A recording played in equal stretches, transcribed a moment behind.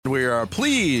We are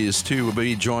pleased to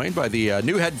be joined by the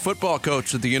new head football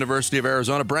coach at the University of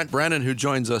Arizona, Brent Brennan, who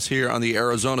joins us here on the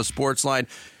Arizona Sports Line.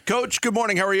 Coach, good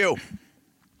morning. How are you?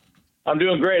 I'm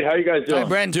doing great. How are you guys doing? Hi,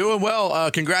 Brent. Doing well.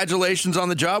 Congratulations on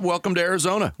the job. Welcome to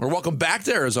Arizona, or welcome back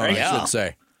to Arizona, I should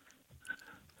say.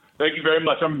 Thank you very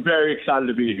much. I'm very excited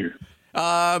to be here.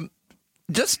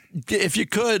 Just if you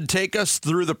could take us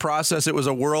through the process. It was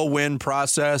a whirlwind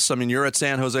process. I mean, you're at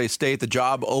San Jose State. The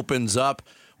job opens up.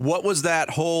 What was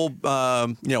that whole,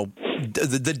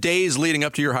 the days leading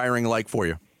up to your hiring like for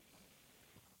you?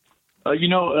 I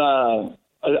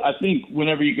think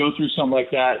whenever you go through something like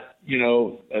that,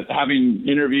 having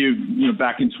interviewed,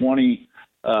 back in 20,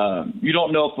 you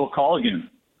don't know if they'll call again,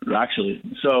 actually.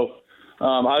 So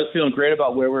I was feeling great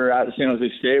about where we were at San Jose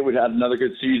State. We had another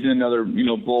good season, another,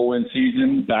 bowl win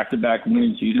season, back-to-back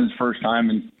winning seasons, first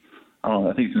time in,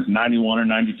 I think since 91 or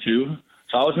 92.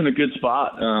 So I was in a good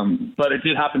spot, but it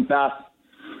did happen fast.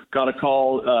 Got a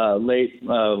call late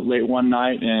one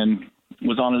night and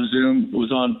was on a Zoom.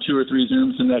 Was on 2 or 3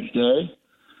 Zooms the next day.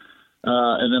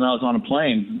 And then I was on a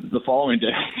plane the following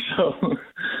day. So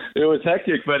it was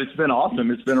hectic, but it's been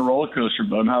awesome. It's been a roller coaster,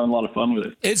 but I'm having a lot of fun with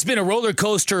it. It's been a roller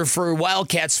coaster for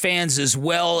Wildcats fans as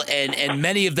well, and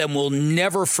many of them will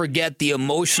never forget the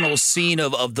emotional scene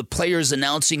of the players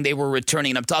announcing they were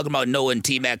returning. And I'm talking about Noah and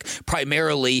T-Mac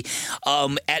primarily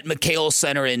at McHale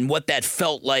Center and what that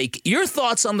felt like. Your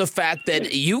thoughts on the fact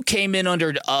that you came in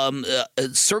under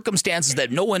circumstances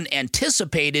that no one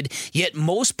anticipated, yet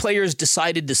most players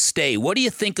decided to stay. What do you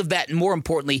think of that? And more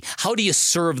importantly, how do you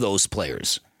serve those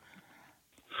players?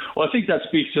 Well, I think that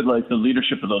speaks to the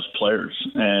leadership of those players.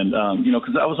 And,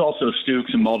 because that was also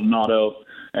Stooks and Maldonado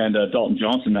and Dalton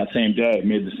Johnson that same day,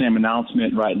 made the same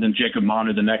announcement, right? And then Jacob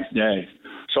Manu the next day.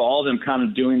 So all of them kind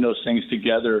of doing those things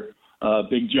together.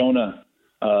 Big Jonah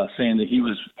saying that he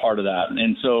was part of that.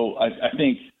 And so I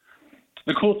think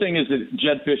the cool thing is that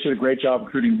Jedd FIsch did a great job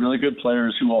recruiting really good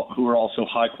players who are also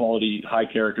high-quality,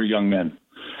 high-character young men.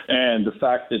 And the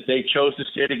fact that they chose to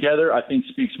stay together, I think,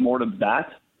 speaks more to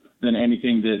that than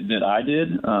anything that I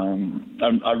did.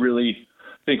 I really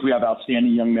think we have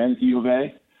outstanding young men at the U of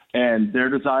A, and their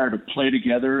desire to play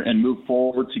together and move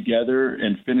forward together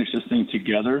and finish this thing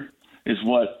together is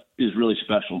what is really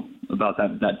special about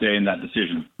that day and that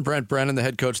decision. Brent Brennan, the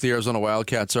head coach of the Arizona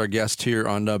Wildcats, our guest here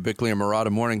on Bickley and Murata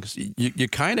Mornings. You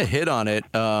kind of hit on it,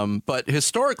 but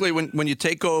historically, when you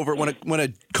take over, when a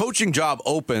coaching job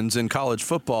opens in college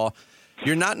football,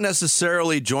 you're not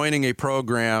necessarily joining a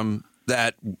program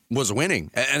that was winning,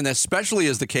 and especially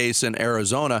is the case in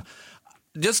Arizona.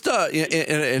 Just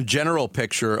in a general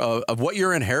picture of what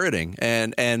you're inheriting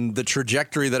and the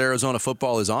trajectory that Arizona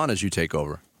football is on as you take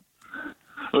over.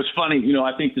 It's funny,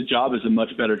 I think the job is a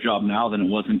much better job now than it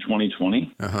was in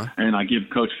 2020. And I give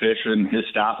Coach FIsch and his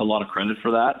staff a lot of credit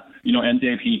for that, and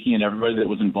Dave Heeke and everybody that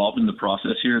was involved in the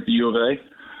process here at the U of A.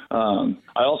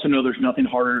 I also know there's nothing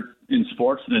harder in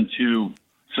sports than to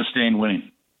sustain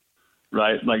winning,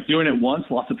 right? Like doing it once,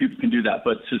 lots of people can do that,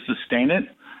 but to sustain it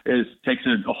takes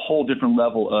a whole different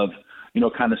level of,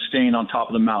 kind of staying on top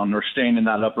of the mountain or staying in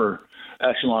that upper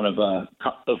echelon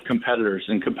of competitors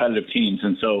and competitive teams.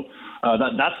 And so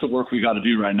that's the work we got to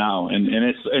do right now.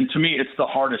 And to me, it's the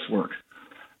hardest work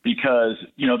because,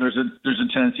 there's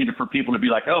a tendency for people to be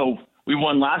like, oh, we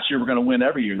won last year, we're going to win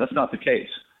every year. That's not the case.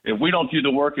 If we don't do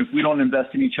the work, if we don't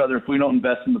invest in each other, if we don't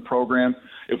invest in the program,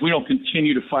 if we don't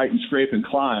continue to fight and scrape and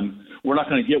climb, we're not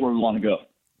going to get where we want to go.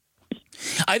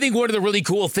 I think one of the really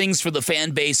cool things for the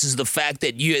fan base is the fact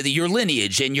that your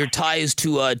lineage and your ties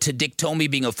to Dick Tomey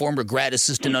being a former grad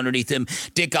assistant underneath him.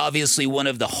 Dick, obviously one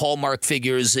of the hallmark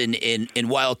figures in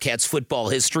Wildcats football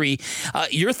history.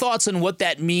 Your thoughts on what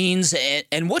that means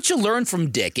and what you learned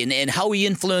from Dick and how he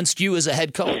influenced you as a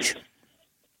head coach?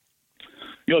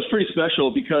 It's pretty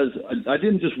special because I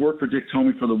didn't just work for Dick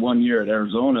Tomey for the 1 year at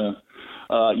Arizona.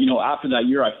 After that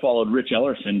year, I followed Rich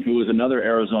Ellerson, who was another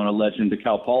Arizona legend, to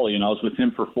Cal Poly, and I was with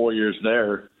him for 4 years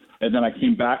there. And then I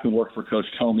came back and worked for Coach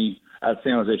Tomey at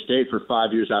San Jose State for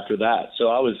 5 years after that. So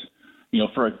I was,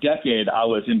 for a decade, I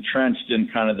was entrenched in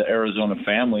kind of the Arizona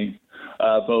family,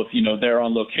 both, there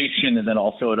on location and then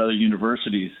also at other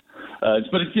universities.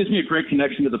 But it gives me a great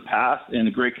connection to the past and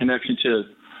a great connection to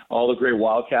all the great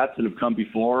Wildcats that have come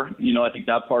before. I think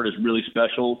that part is really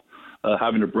special.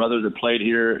 Having a brother that played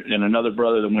here and another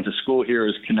brother that went to school here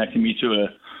is connecting me to a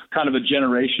kind of a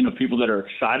generation of people that are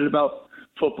excited about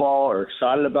football or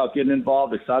excited about getting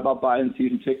involved, excited about buying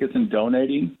season tickets and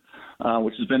donating,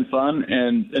 which has been fun.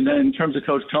 And then in terms of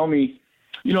Coach Tomey,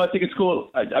 I think it's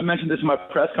cool. I mentioned this in my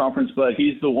press conference, but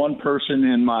he's the one person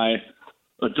in my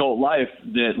adult life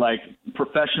that, like,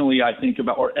 professionally I think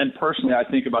about, and personally I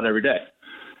think about every day.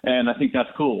 And I think that's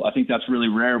cool. I think that's really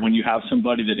rare when you have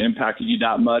somebody that impacted you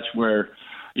that much, where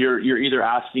you're either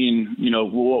asking,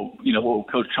 what will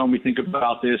Coach Tomey think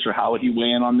about this, or how would he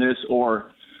weigh in on this,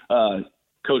 or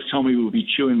Coach Tomey would be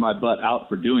chewing my butt out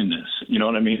for doing this. You know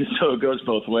what I mean? So it goes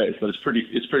both ways, but it's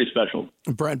pretty special.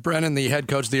 Brent Brennan, the head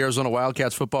coach of the Arizona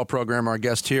Wildcats football program, our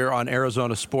guest here on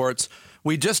Arizona Sports.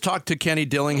 We just talked to Kenny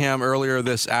Dillingham earlier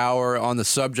this hour on the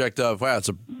subject of, wow, it's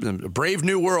a brave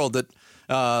new world that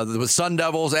the Sun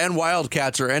Devils and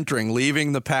Wildcats are entering,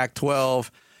 leaving the Pac-12,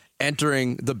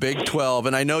 entering the Big 12.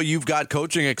 And I know you've got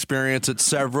coaching experience at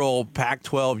several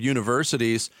Pac-12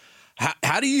 universities.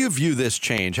 How do you view this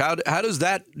change? How does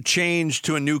that change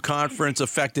to a new conference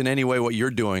affect in any way what you're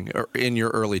doing in your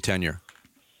early tenure?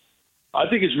 I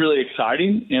think it's really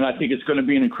exciting, and I think it's going to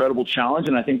be an incredible challenge,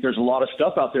 and I think there's a lot of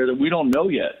stuff out there that we don't know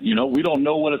yet. We don't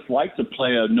know what it's like to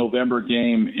play a November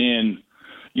game in,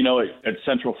 at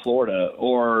Central Florida,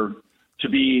 or to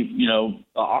be, an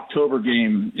October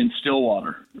game in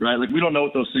Stillwater, right? Like, we don't know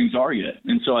what those things are yet.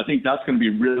 And so I think that's going to be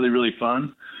really, really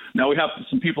fun. Now, we have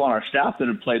some people on our staff that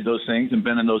have played those things and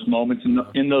been in those moments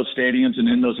in those stadiums and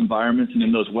in those environments and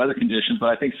in those weather conditions. But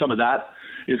I think some of that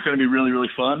is going to be really, really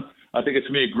fun. I think it's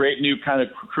going to be a great new kind of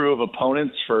crew of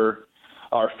opponents for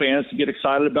our fans to get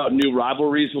excited about. New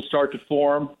rivalries will start to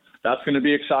form. That's going to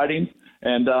be exciting.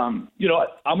 And, I'm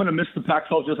going to miss the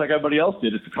Pac-12 just like everybody else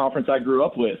did. It's a conference I grew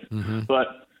up with. Mm-hmm. But,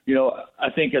 I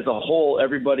think as a whole,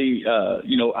 everybody,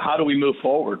 how do we move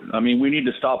forward? I mean, we need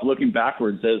to stop looking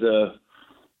backwards as a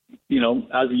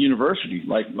university.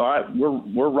 Like, all right,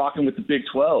 we're rocking with the Big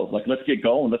 12. Like, let's get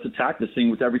going. Let's attack this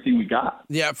thing with everything we got.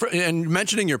 Yeah, and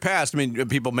mentioning your past, I mean,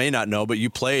 people may not know, but you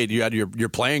had your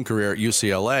playing career at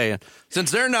UCLA. And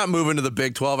since they're not moving to the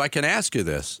Big 12, I can ask you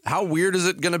this. How weird is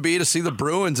it going to be to see the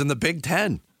Bruins in the Big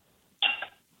 10?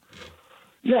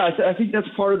 Yeah, I think that's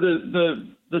part of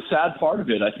the sad part of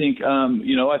it. I think,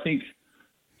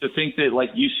 to think that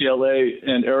like UCLA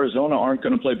and Arizona aren't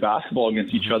going to play basketball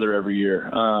against each other every year,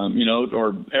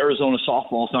 or Arizona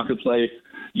softball is not going to play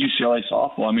UCLA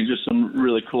softball. I mean, just some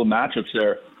really cool matchups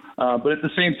there. But at the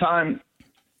same time,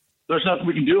 there's nothing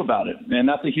we can do about it. And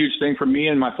that's a huge thing for me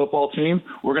and my football team.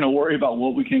 We're going to worry about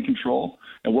what we can control.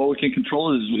 And what we can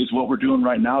control is what we're doing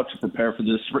right now to prepare for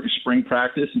this spring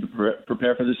practice and to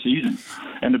prepare for this season.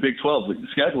 And the Big 12, the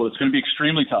schedule, it's going to be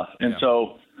extremely tough. And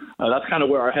so that's kind of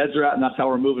where our heads are at, and that's how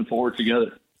we're moving forward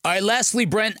together. All right, lastly,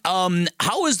 Brent,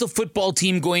 how is the football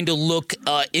team going to look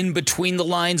in between the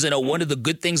lines? I know one of the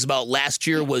good things about last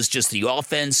year was just the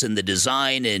offense and the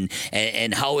design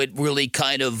and how it really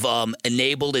kind of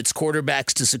enabled its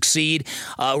quarterbacks to succeed.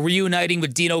 Reuniting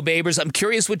with Dino Babers, I'm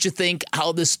curious what you think,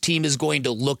 how this team is going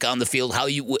to look on the field.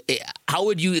 How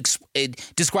would you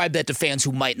describe that to fans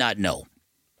who might not know?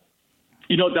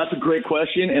 That's a great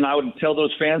question, and I would tell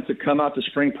those fans to come out to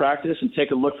spring practice and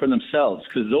take a look for themselves,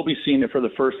 because they'll be seeing it for the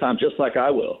first time, just like I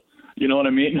will. You know what I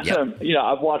mean? Yep.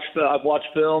 I've watched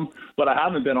film, but I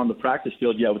haven't been on the practice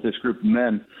field yet with this group of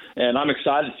men, and I'm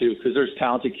excited to, because there's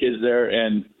talented kids there,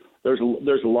 and there's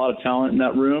a lot of talent in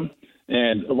that room,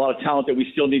 and a lot of talent that we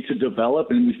still need to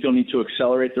develop, and we still need to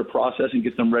accelerate their process and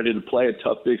get them ready to play a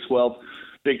tough Big 12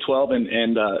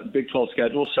 and Big 12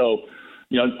 schedule. So.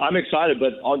 I'm excited,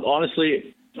 but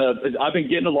honestly, I've been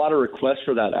getting a lot of requests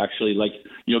for that, actually. Like,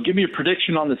 give me a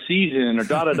prediction on the season or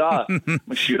da-da-da.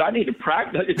 Like, shoot, I need to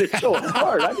practice. It's so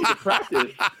hard. I need to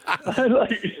practice.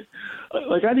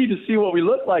 I need to see what we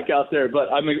look like out there. But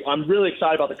I'm really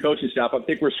excited about the coaching staff. I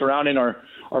think we're surrounding our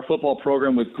football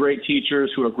program with great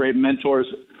teachers who are great mentors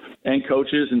and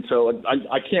coaches, and so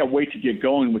I can't wait to get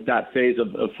going with that phase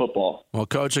of football. Well,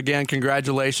 Coach, again,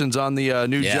 congratulations on the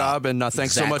new job, and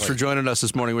thanks so much for joining us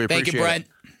this morning. We appreciate it. Thank you, Brent.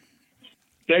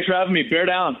 Thanks for having me. Bear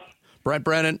down. Brent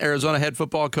Brennan, Arizona head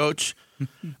football coach,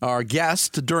 our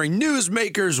guest during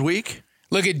Newsmakers Week.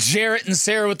 Look at Jarrett and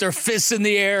Sarah with their fists in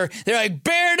the air. They're like,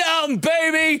 bear down,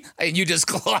 baby! And you just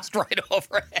glossed right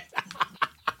over it.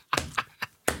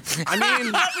 I mean,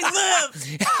 we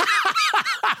live.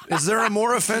 Is there a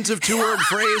more offensive two-word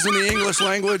phrase in the English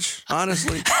language,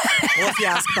 honestly? Well, if you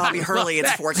ask Bobby Hurley,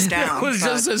 it's forks down. It was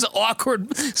just this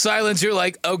awkward silence. You're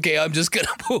like, okay, I'm just going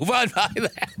to move on by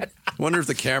that. Wonder if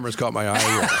the cameras caught my eye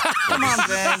here. Come on,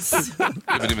 Vince. You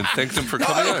haven't even thanked him for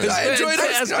coming on.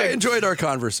 I enjoyed our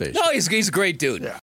conversation. No, he's a great dude. Yeah.